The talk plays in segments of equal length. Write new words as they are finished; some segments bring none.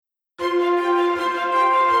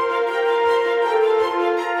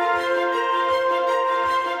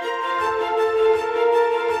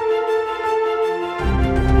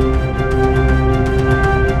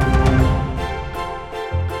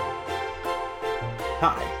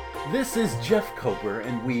Hi, this is Jeff Kober,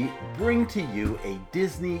 and we bring to you a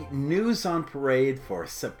Disney News on Parade for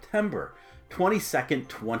September 22nd,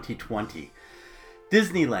 2020.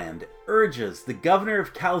 Disneyland urges the governor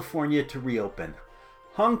of California to reopen.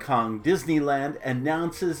 Hong Kong Disneyland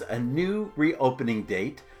announces a new reopening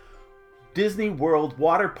date. Disney World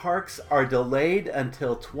water parks are delayed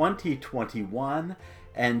until 2021,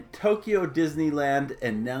 and Tokyo Disneyland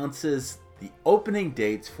announces the opening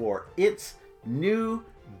dates for its new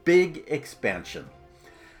big expansion.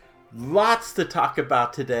 Lots to talk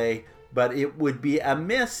about today, but it would be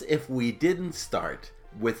amiss if we didn't start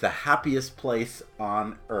with the happiest place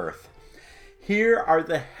on earth. Here are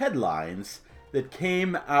the headlines that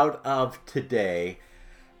came out of today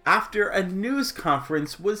after a news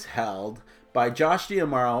conference was held by Josh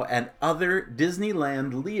D'Amaro and other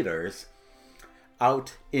Disneyland leaders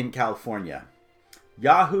out in California.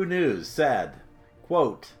 Yahoo News said,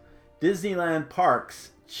 quote, Disneyland Parks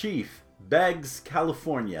chief begs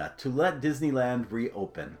California to let Disneyland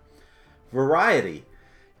reopen. Variety,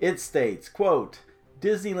 it states, quote,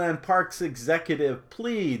 Disneyland Parks executive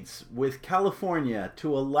pleads with California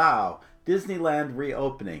to allow Disneyland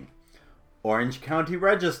reopening. Orange County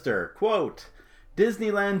Register, quote,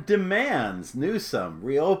 Disneyland demands Newsom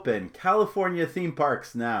reopen California theme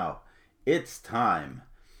parks now. It's time.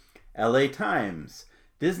 LA Times,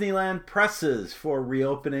 Disneyland presses for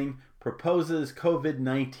reopening, proposes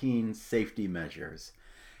COVID-19 safety measures.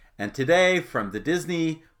 And today from the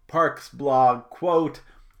Disney Parks blog, quote,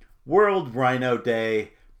 World Rhino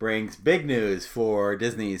Day brings big news for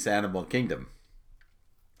Disney's Animal Kingdom.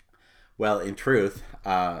 Well, in truth,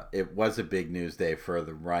 it was a big news day for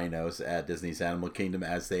the rhinos at Disney's Animal Kingdom,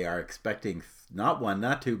 as they are expecting not one,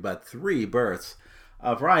 not two, but 3 births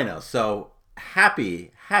of rhinos. So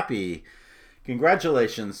happy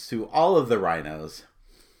congratulations to all of the rhinos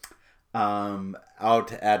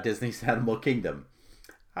out at Disney's Animal Kingdom.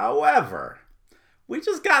 However, we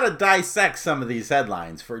just gotta dissect some of these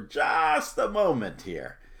headlines for just a moment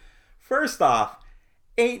here. First off,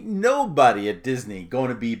 ain't nobody at Disney going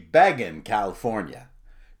to be begging California,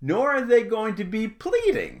 nor are they going to be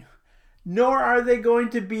pleading, nor are they going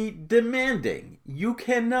to be demanding. You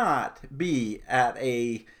cannot be at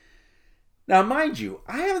a... Now, mind you,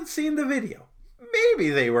 I haven't seen the video. Maybe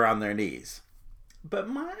they were on their knees. But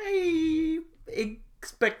my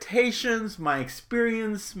expectations, my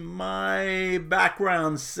experience, my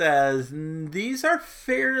background says these are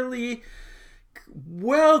fairly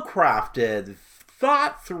well-crafted,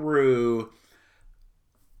 thought through,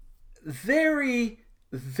 very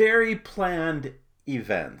planned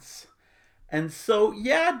events. And so,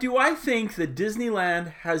 yeah, do I think that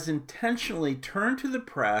Disneyland has intentionally turned to the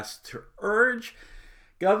press to urge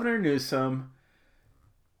Governor Newsom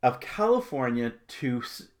of California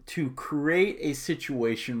to create a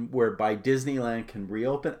situation whereby Disneyland can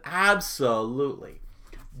reopen? Absolutely.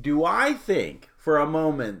 Do I think for a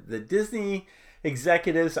moment that Disney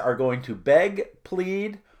executives are going to beg,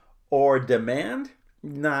 plead, or demand?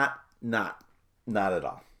 Not at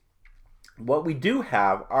all. What we do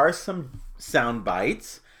have are some sound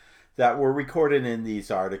bites that were recorded in these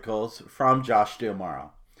articles from Josh D'Amaro.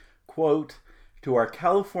 Quote, to our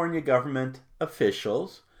California government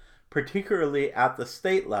officials, particularly at the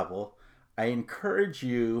state level, I encourage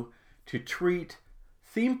you to treat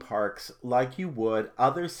theme parks like you would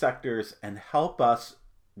other sectors and help us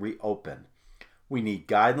reopen. We need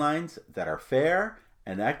guidelines that are fair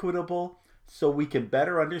and equitable so we can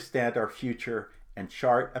better understand our future and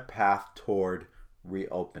chart a path toward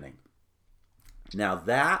reopening. Now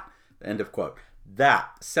that, end of quote,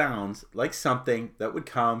 that sounds like something that would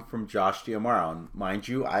come from Josh D'Amaro. And mind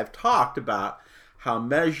you, I've talked about how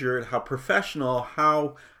measured, how professional,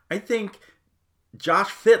 how I think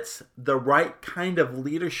Josh fits the right kind of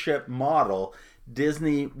leadership model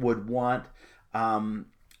Disney would want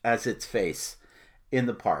as its face in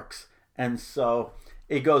the parks. And so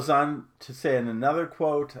it goes on to say in another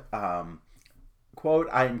quote, quote,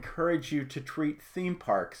 I encourage you to treat theme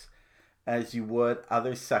parks as you would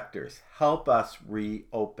other sectors. Help us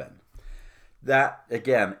reopen. That,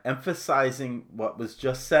 again, emphasizing what was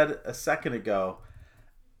just said a second ago.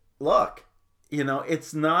 Look,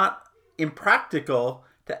 it's not impractical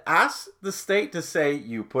to ask the state to say,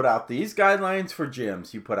 you put out these guidelines for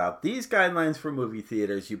gyms, you put out these guidelines for movie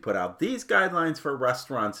theaters, you put out these guidelines for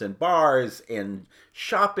restaurants and bars and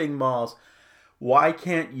shopping malls. Why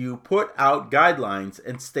can't you put out guidelines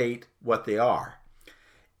and state what they are?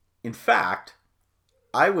 In fact,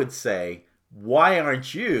 I would say, why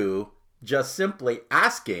aren't you just simply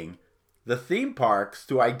asking the theme parks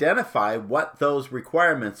to identify what those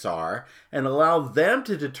requirements are and allow them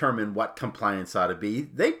to determine what compliance ought to be,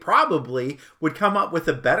 they probably would come up with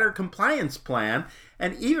a better compliance plan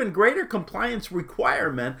and even greater compliance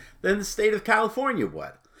requirement than the state of California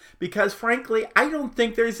would. Because frankly, I don't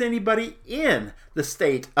think there's anybody in the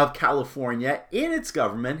state of California, in its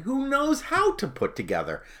government, who knows how to put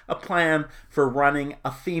together a plan for running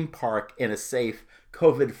a theme park in a safe,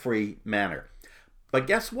 COVID-free manner. But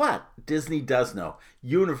guess what? Disney does know.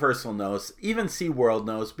 Universal knows. Even SeaWorld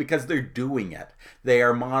knows, because they're doing it. They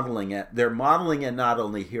are modeling it. They're modeling it not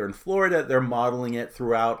only here in Florida, they're modeling it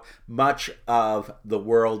throughout much of the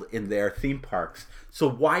world in their theme parks. So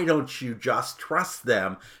why don't you just trust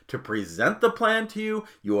them to present the plan to you,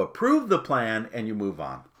 you approve the plan, and you move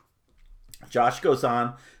on? Josh goes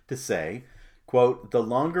on to say, quote, "The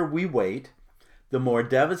longer we wait, the more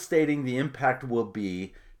devastating the impact will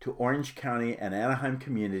be to Orange County and Anaheim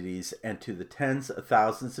communities and to the tens of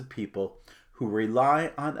thousands of people who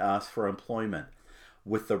rely on us for employment.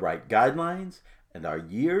 With the right guidelines and our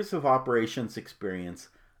years of operations experience,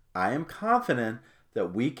 I am confident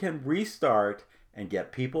that we can restart and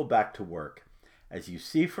get people back to work. As you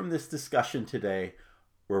see from this discussion today,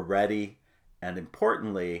 we're ready, and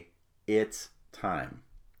importantly, it's time."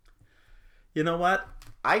 You know what?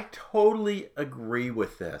 I totally agree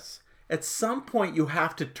with this. At some point, you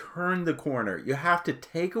have to turn the corner. You have to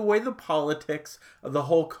take away the politics of the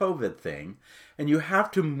whole COVID thing, and you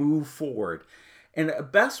have to move forward. And the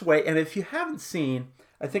best way, and if you haven't seen,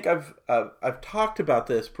 I think I've talked about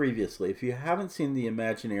this previously. If you haven't seen the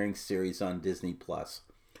Imagineering series on Disney Plus,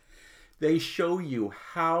 they show you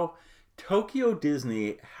how Tokyo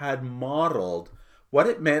Disney had modeled what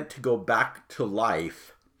it meant to go back to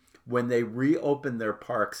life when they reopened their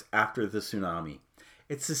parks after the tsunami.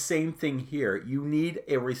 It's the same thing here. You need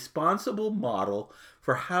a responsible model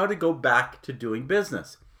for how to go back to doing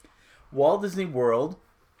business. Walt Disney World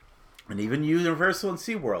and even Universal and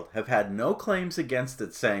SeaWorld have had no claims against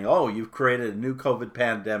it saying, oh, you've created a new COVID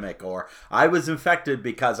pandemic, or I was infected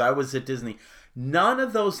because I was at Disney. None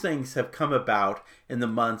of those things have come about in the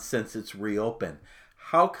months since it's reopened.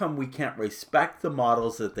 How come we can't respect the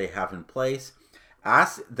models that they have in place?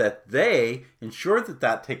 Ask that they ensure that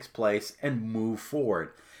that takes place and move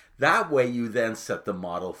forward. That way you then set the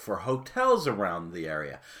model for hotels around the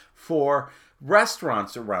area, for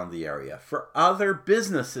restaurants around the area, for other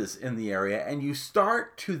businesses in the area, and you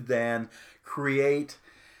start to then create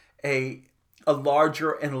a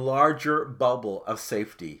larger and larger bubble of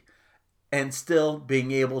safety and still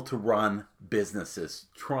being able to run businesses,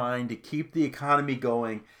 trying to keep the economy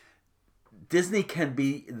going. Disney can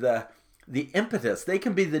be the impetus, they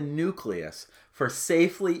can be the nucleus for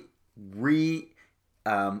safely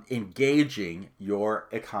engaging your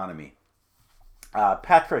economy.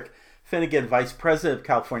 Patrick Finnegan, Vice President of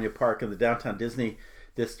California Park in the Downtown Disney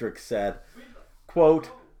District, said,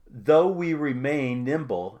 quote, "Though we remain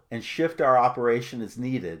nimble and shift our operation as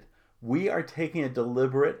needed, we are taking a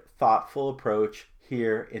deliberate, thoughtful approach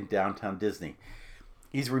here in Downtown Disney."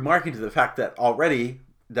 He's remarking to the fact that already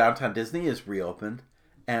Downtown Disney is reopened,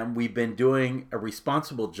 and we've been doing a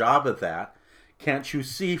responsible job of that. Can't you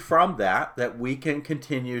see from that we can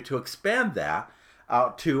continue to expand that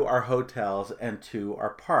out to our hotels and to our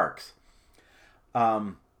parks?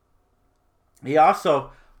 He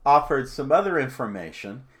also offered some other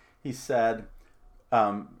information. He said,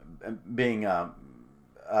 being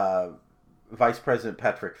Vice President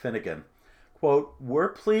Patrick Finnegan, quote, "We're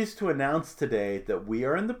pleased to announce today that we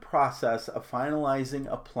are in the process of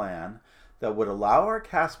finalizing a plan that would allow our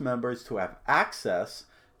cast members to have access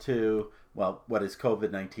to, well, what is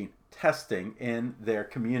COVID-19 testing in their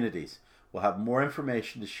communities. We'll have more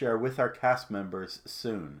information to share with our cast members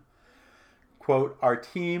soon." Quote, "Our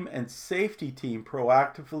team and safety team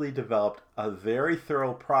proactively developed a very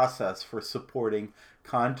thorough process for supporting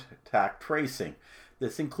contact tracing.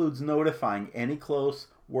 This includes notifying any close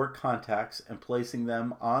work contacts and placing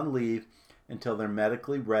them on leave until they're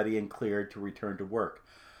medically ready and cleared to return to work.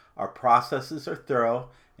 Our processes are thorough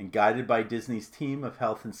and guided by Disney's team of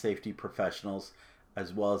health and safety professionals,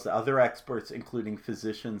 as well as other experts, including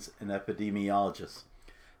physicians and epidemiologists.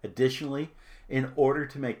 Additionally, in order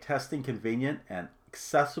to make testing convenient and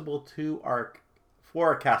accessible for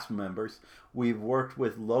our cast members, we've worked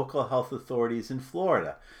with local health authorities in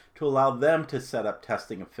Florida to allow them to set up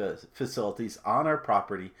testing facilities on our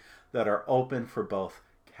property that are open for both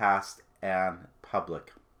cast and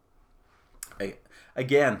public."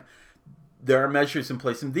 Again, there are measures in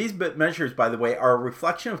place. And these measures, by the way, are a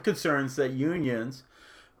reflection of concerns that unions,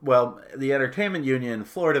 well, the entertainment union in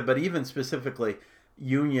Florida, but even specifically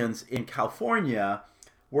unions in California,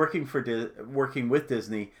 working with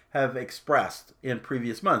Disney have expressed in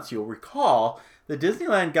previous months. You'll recall that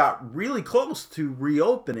Disneyland got really close to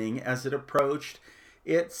reopening as it approached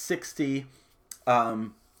its 65th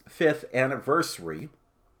anniversary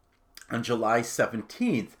on July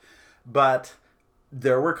 17th. But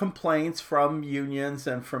there were complaints from unions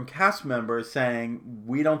and from cast members saying,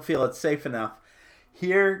 we don't feel it's safe enough.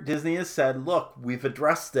 Here, Disney has said, look, we've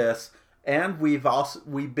addressed this, and we've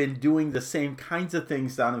been doing the same kinds of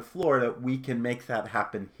things down in Florida. We can make that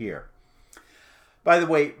happen here. By the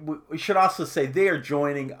way, we should also say they are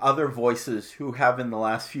joining other voices who have in the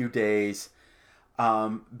last few days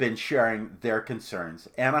been sharing their concerns.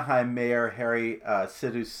 Anaheim Mayor Harry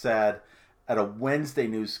Sidhu said at a Wednesday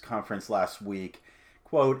news conference last week,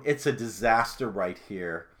 quote, "It's a disaster right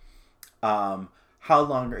here. How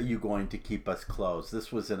long are you going to keep us closed?"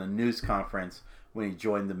 This was in a news conference when he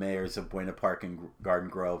joined the mayors of Buena Park and Garden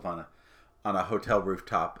Grove on a hotel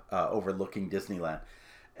rooftop overlooking Disneyland.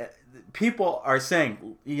 People are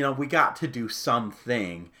saying, we got to do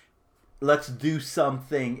something. Let's do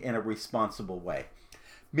something in a responsible way.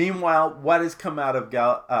 Meanwhile, what has come out of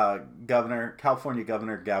California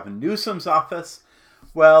Governor Gavin Newsom's office?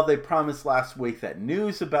 Well, they promised last week that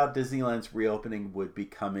news about Disneyland's reopening would be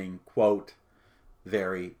coming, quote,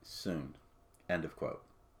 very soon, end of quote.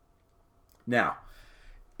 Now,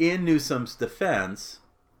 in Newsom's defense,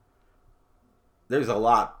 there's a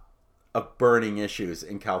lot of burning issues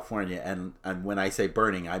in California. And when I say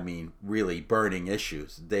burning, I mean really burning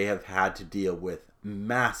issues. They have had to deal with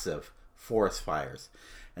massive forest fires.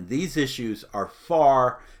 And these issues are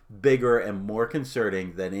far bigger and more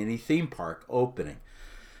concerning than any theme park opening.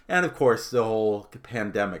 And of course, the whole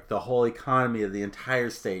pandemic, the whole economy of the entire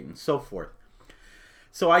state, and so forth.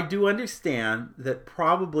 So I do understand that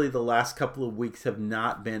probably the last couple of weeks have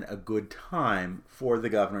not been a good time for the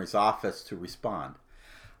governor's office to respond.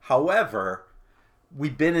 However,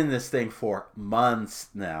 we've been in this thing for months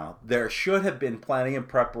now. There should have been planning and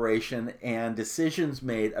preparation and decisions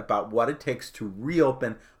made about what it takes to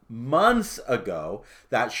reopen months ago.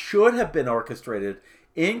 That should have been orchestrated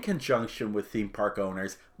in conjunction with theme park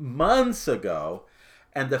owners months ago.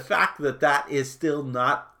 And the fact that that is still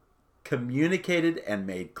not communicated and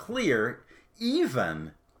made clear,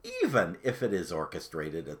 even if it is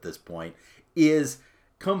orchestrated at this point, is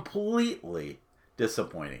completely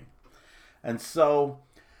disappointing. And so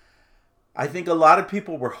I think a lot of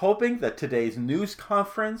people were hoping that today's news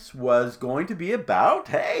conference was going to be about,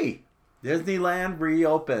 hey, Disneyland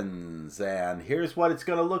reopens, and here's what it's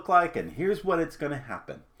going to look like, and here's what it's going to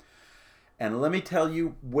happen. And let me tell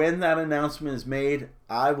you, when that announcement is made,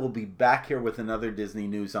 I will be back here with another Disney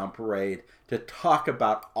News on Parade to talk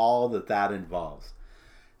about all that involves.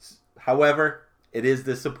 However, it is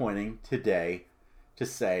disappointing today to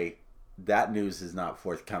say that news is not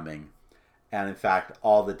forthcoming. And in fact,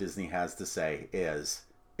 all that Disney has to say is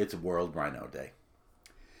it's World Rhino Day.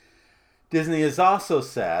 Disney has also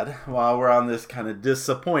said, while we're on this kind of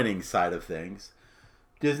disappointing side of things,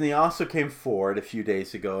 Disney also came forward a few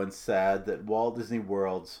days ago and said that Walt Disney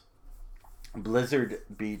World's Blizzard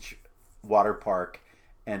Beach Water Park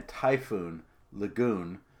and Typhoon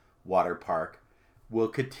Lagoon Water Park will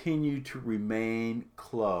continue to remain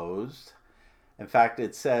closed. In fact,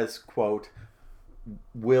 it says, quote,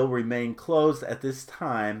 "will remain closed at this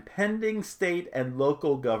time pending state and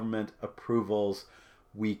local government approvals.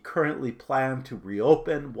 We currently plan to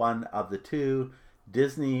reopen one of the two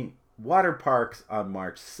Disney water parks on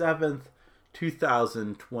March 7th,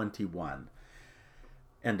 2021.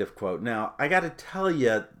 End of quote. Now, I got to tell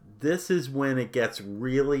you, this is when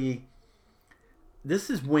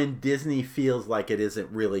Disney feels like it isn't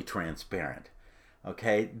really transparent.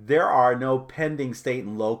 Okay? There are no pending state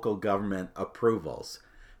and local government approvals.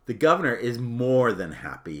 The governor is more than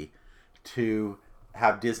happy to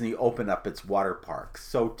have Disney open up its water parks.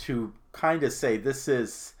 So to kind of say this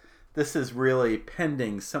is really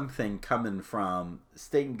pending something coming from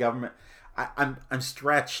state and government, I'm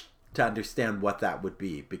stretched to understand what that would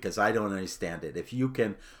be, because I don't understand it. If you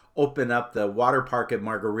can open up the water park at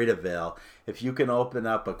Margaritaville, if you can open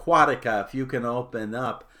up Aquatica, if you can open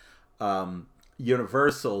up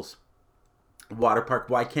Universal's water park,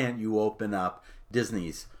 why can't you open up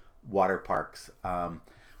Disney's water parks?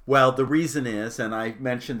 Well, the reason is, and I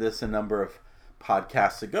mentioned this a number of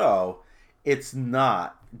podcasts ago, it's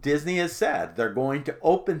not. Disney has said they're going to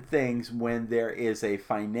open things when there is a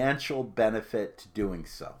financial benefit to doing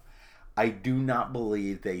so. I do not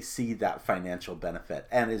believe they see that financial benefit.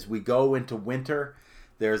 And as we go into winter,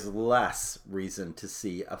 there's less reason to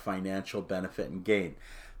see a financial benefit and gain.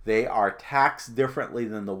 They are taxed differently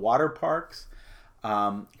than the water parks.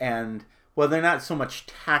 And well, they're not so much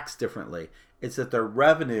taxed differently. It's that their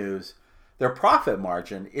revenues, their profit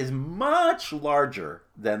margin is much larger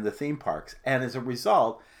than the theme parks. And as a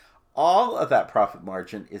result, all of that profit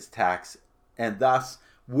margin is taxed. And thus,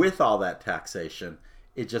 with all that taxation,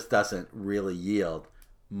 it just doesn't really yield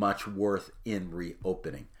much worth in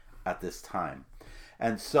reopening at this time.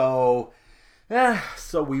 And so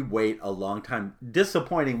we wait a long time.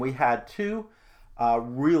 Disappointing. We had two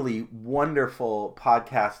really wonderful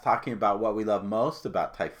podcasts talking about what we love most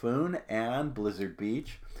about Typhoon and Blizzard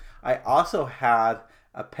Beach. I also had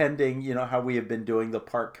a pending, you know how we have been doing the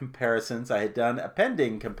park comparisons. I had done a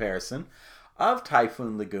pending comparison of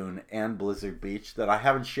Typhoon Lagoon and Blizzard Beach that I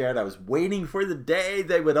haven't shared. I was waiting for the day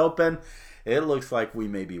they would open. It looks like we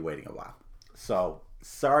may be waiting a while. So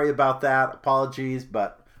sorry about that. Apologies,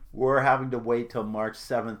 but we're having to wait till March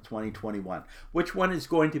 7th, 2021. Which one is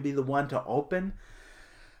going to be the one to open?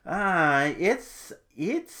 It's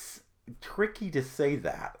tricky to say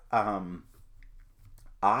that.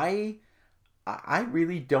 I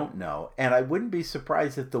really don't know, and I wouldn't be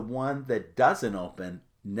surprised if the one that doesn't open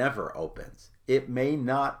never opens. It may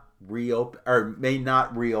not reopen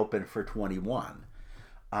for 21.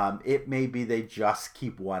 It may be they just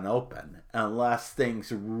keep one open unless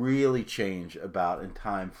things really change about in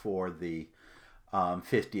time for the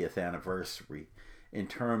 50th anniversary in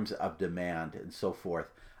terms of demand and so forth.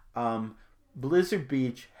 Blizzard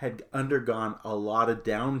Beach had undergone a lot of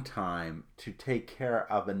downtime to take care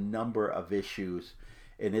of a number of issues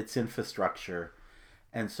in its infrastructure.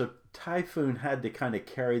 And so Typhoon had to kind of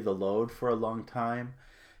carry the load for a long time.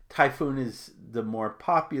 Typhoon is the more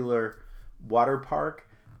popular water park.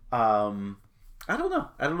 I don't know.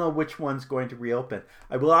 I don't know which one's going to reopen.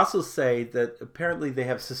 I will also say that apparently they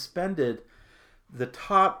have suspended the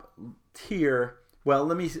top tier. Well,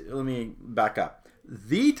 let me back up.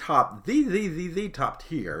 The top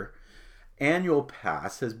tier annual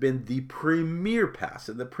pass has been the Premier Pass,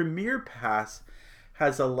 and the Premier Pass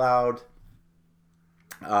has allowed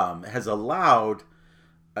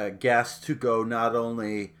guests to go not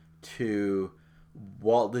only to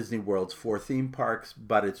Walt Disney World's 4 theme parks,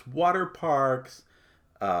 but its water parks,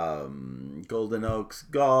 Golden Oaks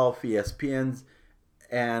Golf, ESPN's,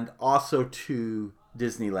 and also to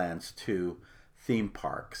Disneyland's 2 theme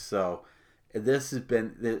parks. So this is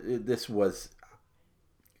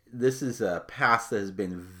a pass that has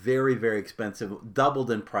been very, very expensive,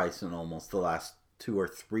 doubled in price in almost the last 2 or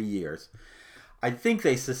 3 years. I think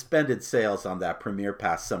they suspended sales on that Premier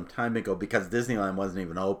Pass some time ago because Disneyland wasn't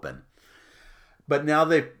even open. But now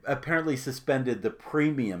they've apparently suspended the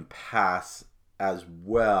Premium Pass as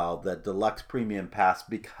well, the Deluxe Premium Pass,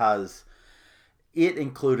 because it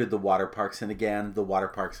included the water parks. And again, the water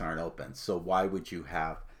parks aren't open. So why would you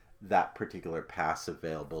have that particular pass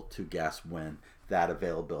available to guests when that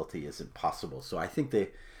availability isn't possible? So I think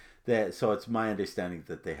so it's my understanding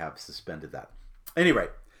that they have suspended that. Anyway,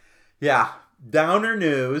 yeah, downer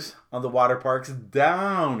news on the water parks,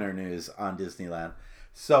 downer news on Disneyland.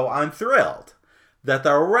 So I'm thrilled that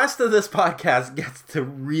the rest of this podcast gets to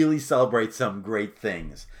really celebrate some great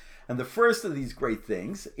things. And the first of these great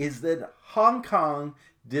things is that Hong Kong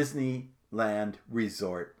Disneyland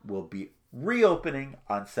Resort will be reopening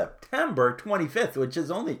on September 25th, which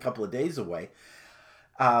is only a couple of days away.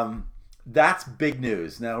 That's big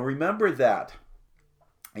news. Now, remember that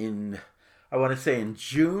in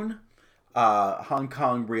June, Hong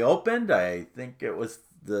Kong reopened. I think it was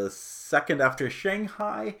the second after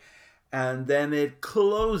Shanghai. And then it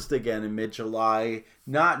closed again in mid-July,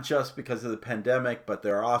 not just because of the pandemic, but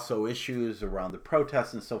there are also issues around the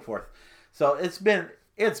protests and so forth. So it's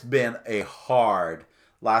been a hard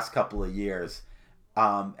last couple of years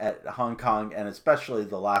at Hong Kong, and especially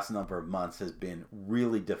the last number of months has been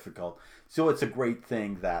really difficult. So it's a great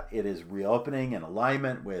thing that it is reopening in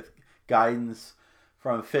alignment with guidance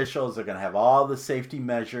from officials. They're going to have all the safety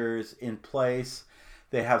measures in place.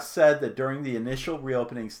 They have said that during the initial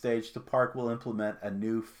reopening stage, the park will implement a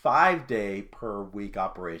new 5-day per week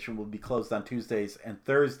operation. Will be closed on Tuesdays and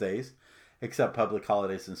Thursdays, except public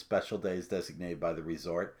holidays and special days designated by the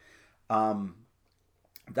resort.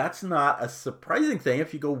 That's not a surprising thing.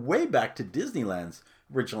 If you go way back to Disneyland's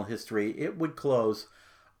original history, it would close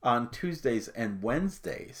on Tuesdays and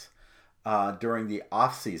Wednesdays during the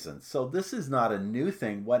off-season. So this is not a new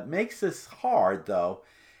thing. What makes this hard, though,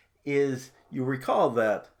 is you recall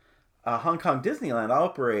that Hong Kong Disneyland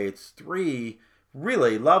operates 3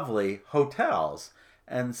 really lovely hotels.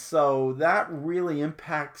 And so that really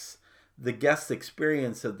impacts the guest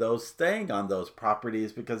experience of those staying on those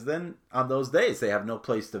properties, because then on those days they have no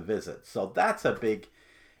place to visit. So that's a big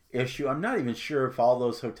issue. I'm not even sure if all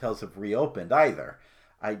those hotels have reopened either.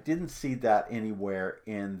 I didn't see that anywhere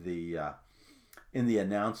in the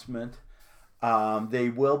announcement. They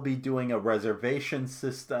will be doing a reservation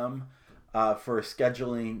system for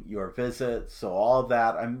scheduling your visit. So all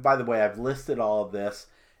that. And by the way, I've listed all of this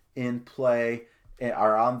in play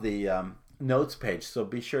or on the notes page. So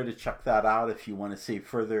be sure to check that out if you want to see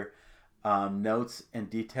further notes and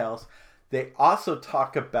details. They also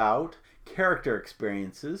talk about character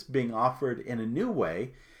experiences being offered in a new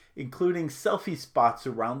way, including selfie spots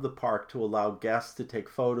around the park to allow guests to take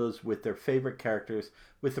photos with their favorite characters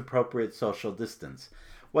with appropriate social distance.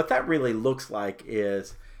 What that really looks like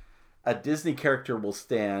is a Disney character will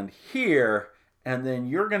stand here, and then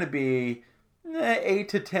you're going to be 8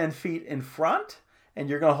 to 10 feet in front, and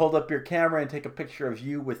you're going to hold up your camera and take a picture of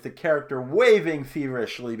you with the character waving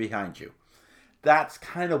feverishly behind you. That's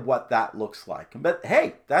kind of what that looks like. But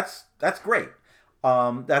hey, that's great.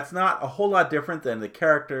 That's not a whole lot different than the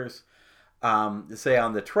characters, say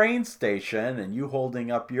on the train station, and you holding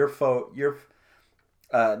up your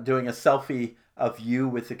doing a selfie of you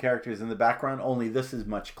with the characters in the background. Only this is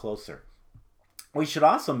much closer. We should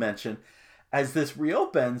also mention, as this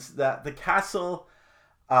reopens, that the Castle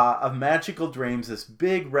of Magical Dreams, this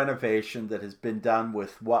big renovation that has been done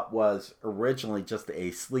with what was originally just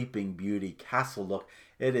a Sleeping Beauty castle look,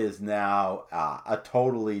 it is now a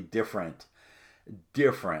totally different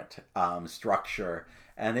structure,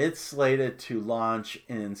 and it's slated to launch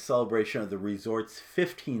in celebration of the resort's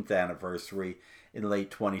 15th anniversary in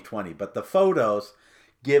late 2020. But the photos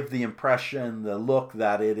give the impression, the look,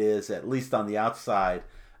 that it is, at least on the outside,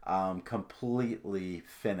 completely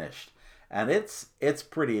finished. And it's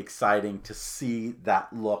pretty exciting to see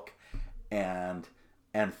that look and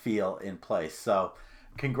feel in place. So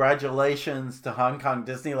congratulations to Hong Kong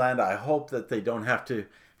Disneyland. I hope that they don't have to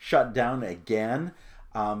shut down again,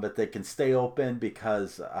 but they can stay open,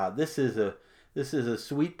 because this is a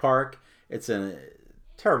sweet park. It's a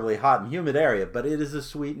terribly hot and humid area, but it is a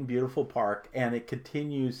sweet and beautiful park, and it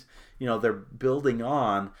continues. They're building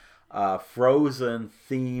on Frozen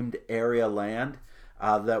themed area land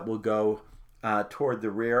that will go toward the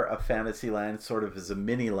rear of Fantasyland, sort of as a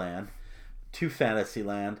mini land to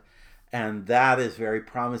Fantasyland, and that is very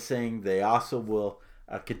promising. They also will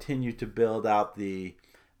continue to build out the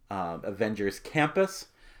Avengers Campus.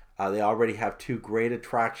 They already have 2 great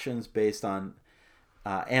attractions based on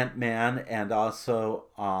Ant-Man and also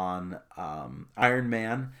on Iron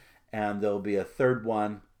Man, and there'll be a third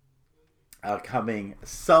one coming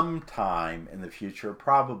sometime in the future,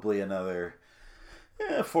 probably another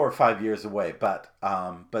 4 or 5 years away, but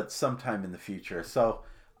sometime in the future. So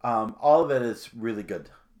all of it is really good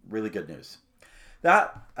news.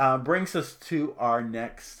 That brings us to our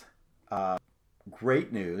next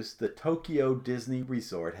great news. The Tokyo Disney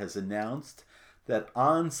Resort has announced that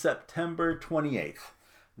on September 28th,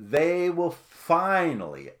 they will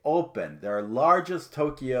finally open their largest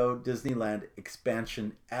Tokyo Disneyland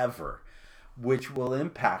expansion ever, which will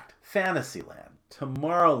impact Fantasyland,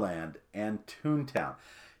 Tomorrowland, and Toontown.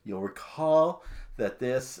 You'll recall that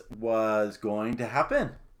this was going to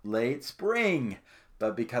happen late spring,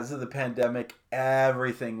 but because of the pandemic,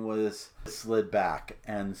 everything was slid back.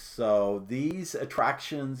 And so these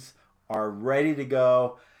attractions are ready to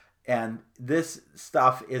go. And this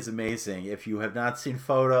stuff is amazing. If you have not seen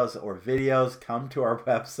photos or videos, come to our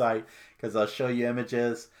website, because I'll show you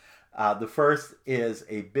images. The first is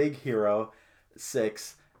a Big Hero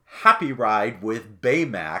 6 Happy Ride with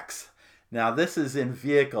Baymax. Now this is in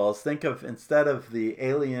vehicles. Think of, instead of the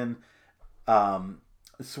alien alien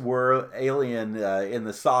in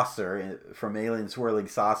the saucer from Alien Swirling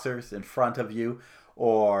Saucers in front of you,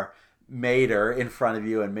 or Mater in front of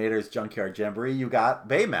you in Mater's Junkyard Jamboree, you got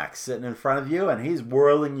Baymax sitting in front of you, and he's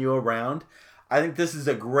whirling you around. I think this is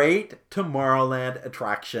a great Tomorrowland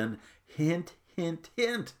attraction. Hint, hint,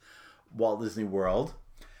 hint. Walt Disney World.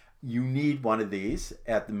 You need one of these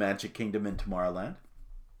at the Magic Kingdom in Tomorrowland.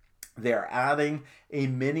 They're adding a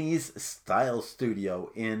Minnie's Style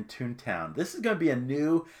Studio in Toontown. This is going to be a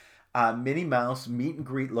new Minnie Mouse meet and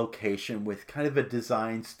greet location with kind of a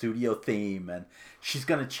design studio theme, and she's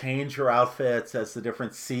going to change her outfits as the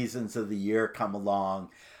different seasons of the year come along.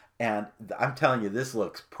 And I'm telling you, this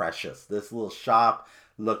looks precious. This little shop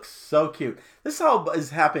looks so cute. This all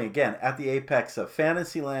is happening again at the apex of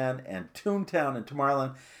Fantasyland and Toontown and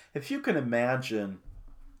Tomorrowland. If you can imagine,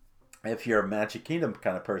 if you're a Magic Kingdom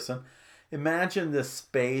kind of person, imagine this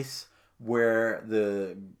space where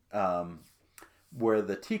the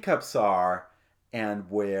teacups are, and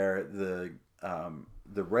where the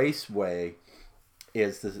raceway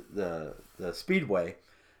is, the speedway.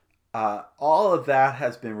 All of that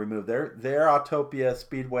has been removed. Their Autopia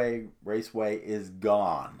Speedway Raceway is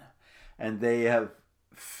gone, and they have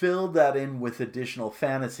filled that in with additional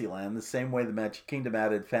Fantasyland. The same way the Magic Kingdom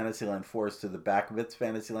added Fantasyland Forest to the back of its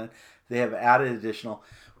Fantasyland, they have added additional.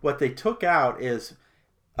 What they took out is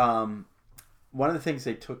one of the things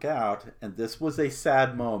they took out, and this was a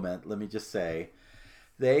sad moment. Let me just say,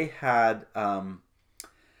 they had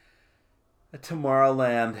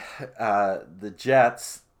Tomorrowland, the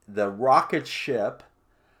jets, the rocket ship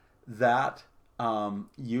that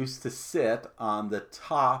used to sit on the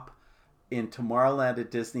top in Tomorrowland at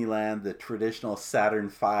Disneyland, the traditional Saturn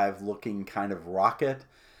V looking kind of rocket.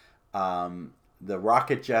 The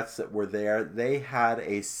rocket jets that were there, they had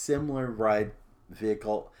a similar ride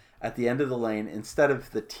vehicle at the end of the lane. Instead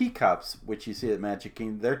of the teacups, which you see at Magic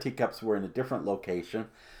Kingdom, their teacups were in a different location.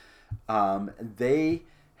 They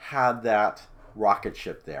had that rocket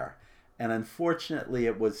ship there. And unfortunately,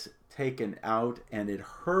 it was taken out, and it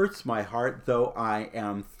hurts my heart, though I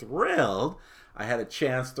am thrilled. I had a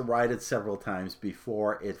chance to ride it several times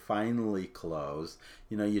before it finally closed.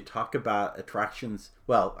 You know, you talk about attractions.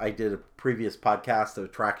 Well, I did a previous podcast of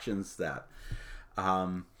attractions that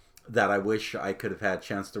I wish I could have had a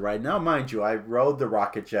chance to ride. Now, mind you, I rode the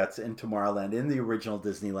rocket jets in Tomorrowland in the original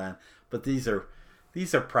Disneyland, but these are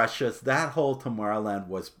precious. That whole Tomorrowland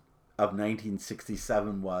of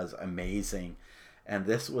 1967 was amazing, and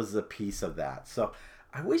this was a piece of that. So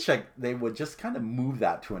I wish they would just kind of move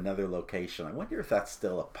that to another location. I wonder if that's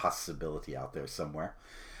still a possibility out there somewhere.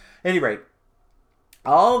 At any rate,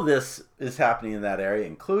 all of this is happening in that area. It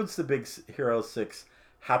includes the Big Hero 6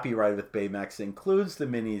 Happy Ride with Baymax. It includes the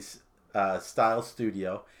Minnie's Style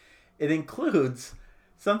Studio. It includes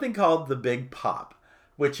something called the Big Pop,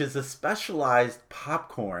 which is a specialized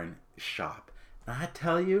popcorn shop. And I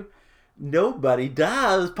tell you, nobody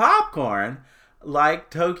does popcorn like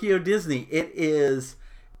Tokyo Disney. It's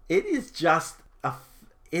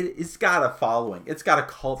got a following. It's got a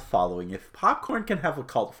cult following. If popcorn can have a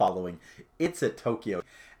cult following, it's at Tokyo.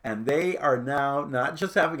 And they are now not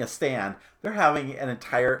just having a stand, they're having an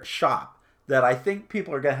entire shop that I think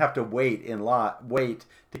people are going to have to wait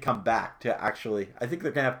to come back to actually. I think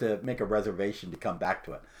they're going to have to make a reservation to come back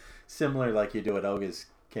to it. Similar like you do at Oga's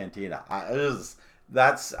Cantina.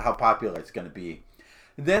 That's how popular it's going to be.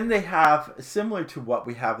 Then they have, similar to what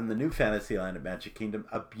we have in the new Fantasyland at Magic Kingdom,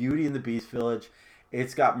 a Beauty and the Beast Village.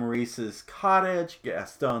 It's got Maurice's Cottage,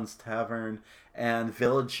 Gaston's Tavern, and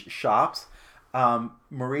village shops.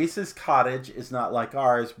 Maurice's Cottage is not like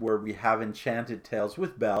ours, where we have Enchanted Tales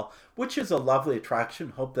with Belle, which is a lovely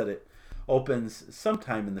attraction. Hope that it opens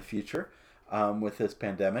sometime in the future with this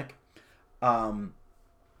pandemic. But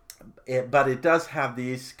it does have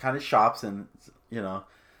these kind of shops, and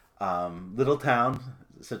little town,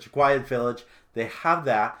 such a quiet village. They have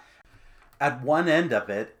that. At one end of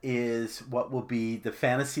it is what will be the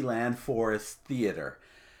Fantasyland Forest Theater.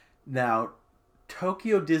 Now,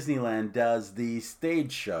 Tokyo Disneyland does these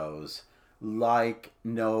stage shows like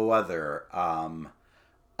no other.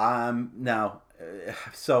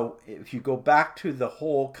 So if you go back to the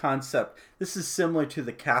whole concept, this is similar to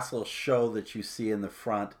the castle show that you see in the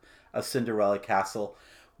front of Cinderella Castle.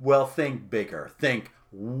 Well, think bigger. Think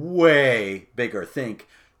way bigger. Think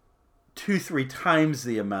 2-3 times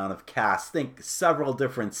the amount of cast. Think several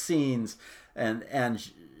different scenes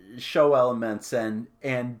and show elements and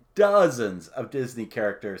dozens of Disney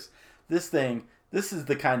characters. This is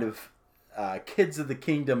the kind of Kids of the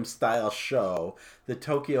Kingdom style show that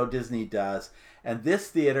Tokyo Disney does. And this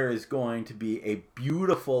theater is going to be a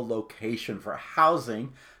beautiful location for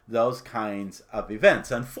housing those kinds of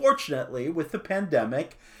events. Unfortunately, with the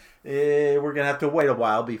pandemic, we're going to have to wait a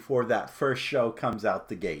while before that first show comes out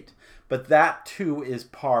the gate. But that, too, is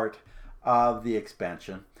part of the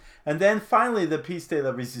expansion. And then, finally, the Pièce de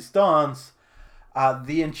la Résistance,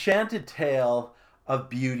 the Enchanted Tale of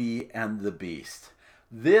Beauty and the Beast.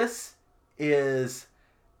 This is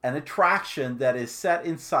an attraction that is set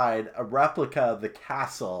inside a replica of the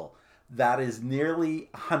castle that is nearly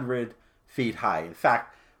 100 feet high. In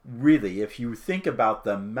fact, really, if you think about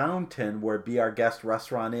the mountain where Be Our Guest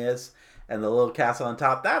restaurant is and the little castle on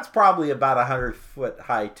top, that's probably about 100 foot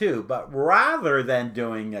high too. But rather than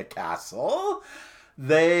doing a castle,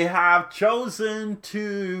 they have chosen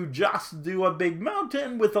to just do a big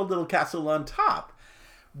mountain with a little castle on top,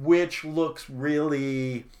 which looks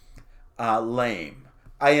really lame.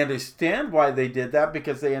 I understand why they did that,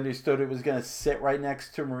 because they understood it was going to sit right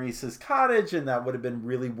next to Maurice's cottage, and that would have been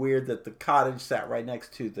really weird that the cottage sat right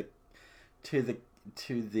next to the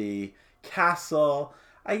castle.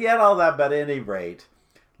 I get all that, but at any rate,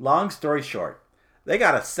 long story short, they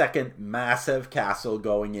got a second massive castle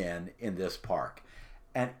going in this park.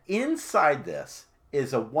 And inside this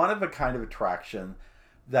is a one-of-a-kind of attraction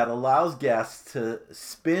that allows guests to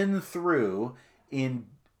spin through in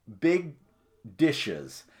big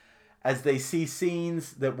dishes as they see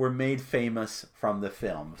scenes that were made famous from the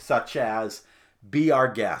film, such as Be Our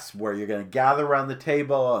Guest, where you're going to gather around the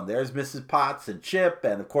table, and there's Mrs. Potts and Chip,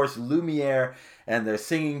 and of course Lumiere, and they're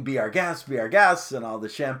singing Be Our Guest, and all the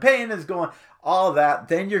champagne is going, all of that.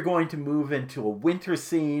 Then you're going to move into a winter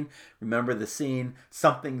scene. Remember the scene,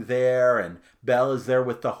 Something There, and Belle is there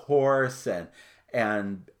with the horse,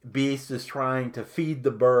 and Beast is trying to feed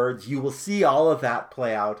the birds. You will see all of that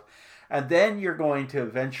play out. And then you're going to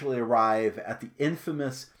eventually arrive at the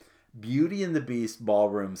infamous Beauty and the Beast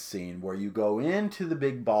ballroom scene, where you go into the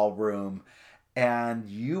big ballroom and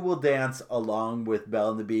you will dance along with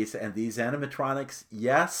Belle and the Beast. And these animatronics,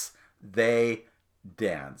 yes, they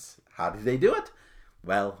dance. How do they do it?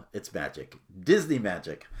 Well, it's magic. Disney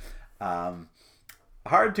magic.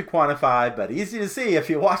 Hard to quantify, but easy to see if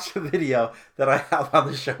you watch the video that I have on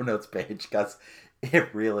the show notes page, because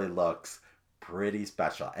it really looks pretty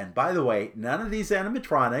special. And by the way, none of these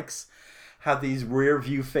animatronics have these rear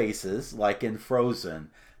view faces like in Frozen.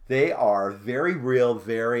 They are very real,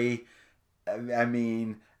 very, I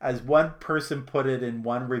mean, as one person put it in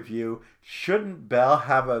one review, shouldn't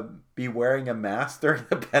Belle be wearing a mask during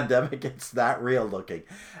the pandemic? It's that real looking.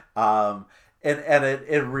 And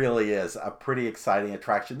it really is a pretty exciting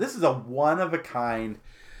attraction. This is a one-of-a-kind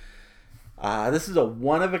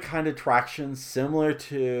attraction, similar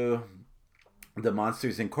to the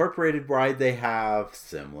Monsters Incorporated ride they have,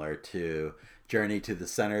 similar to Journey to the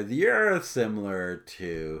Center of the Earth, similar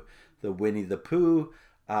to the Winnie the Pooh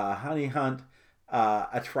Honey Hunt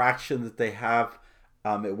attraction that they have.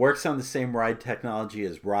 It works on the same ride technology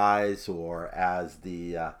as Rise, or as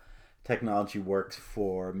the technology works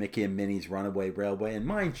for Mickey and Minnie's Runaway Railway. And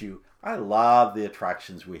mind you, I love the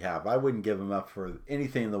attractions we have. I wouldn't give them up for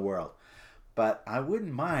anything in the world. But I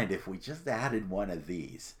wouldn't mind if we just added one of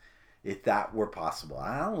these, if that were possible.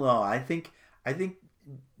 I don't know. I think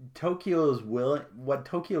Tokyo is willing. What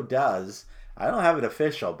Tokyo does, I don't have it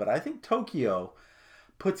official, but I think Tokyo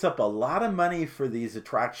puts up a lot of money for these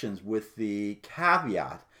attractions with the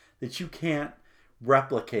caveat that you can't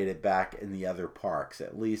replicate it back in the other parks,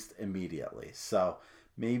 at least immediately. So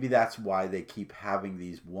maybe that's why they keep having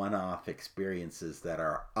these one-off experiences that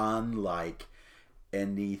are unlike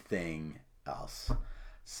anything else.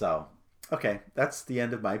 So, okay, that's the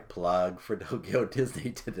end of my plug for Tokyo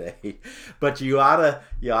Disney today. But you ought to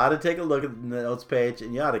take a look at the notes page,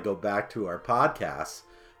 and you ought to go back to our podcast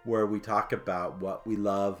where we talk about what we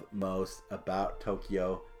love most about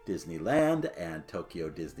Tokyo Disneyland and Tokyo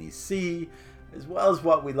Disney Sea, as well as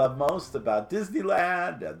what we love most about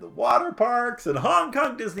Disneyland and the water parks and Hong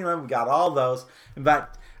Kong Disneyland. We got all those. In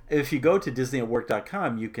fact, if you go to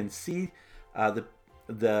DisneyAtWork.com, you can see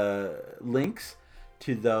the links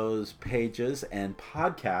to those pages and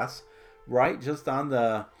podcasts right just on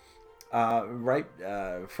the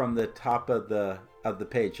from the top of the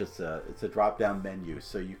page. It's a drop down menu,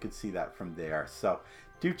 so you can see that from there. So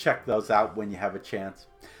do check those out when you have a chance.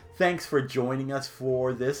 Thanks for joining us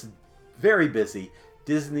for this very busy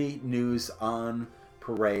Disney News on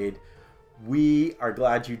Parade. We are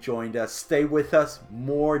glad you joined us. Stay with us.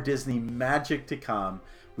 More Disney magic to come.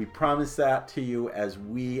 We promise that to you as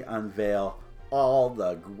we unveil all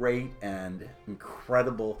the great and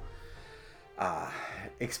incredible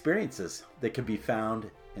experiences that can be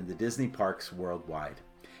found in the Disney parks worldwide.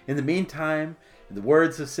 In the meantime, in the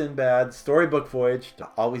words of Sinbad, Storybook Voyage, to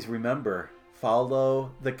always remember,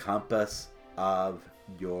 follow the compass of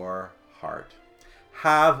your heart.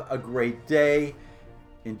 Have a great day.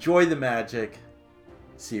 Enjoy the magic.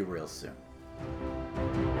 See you real soon.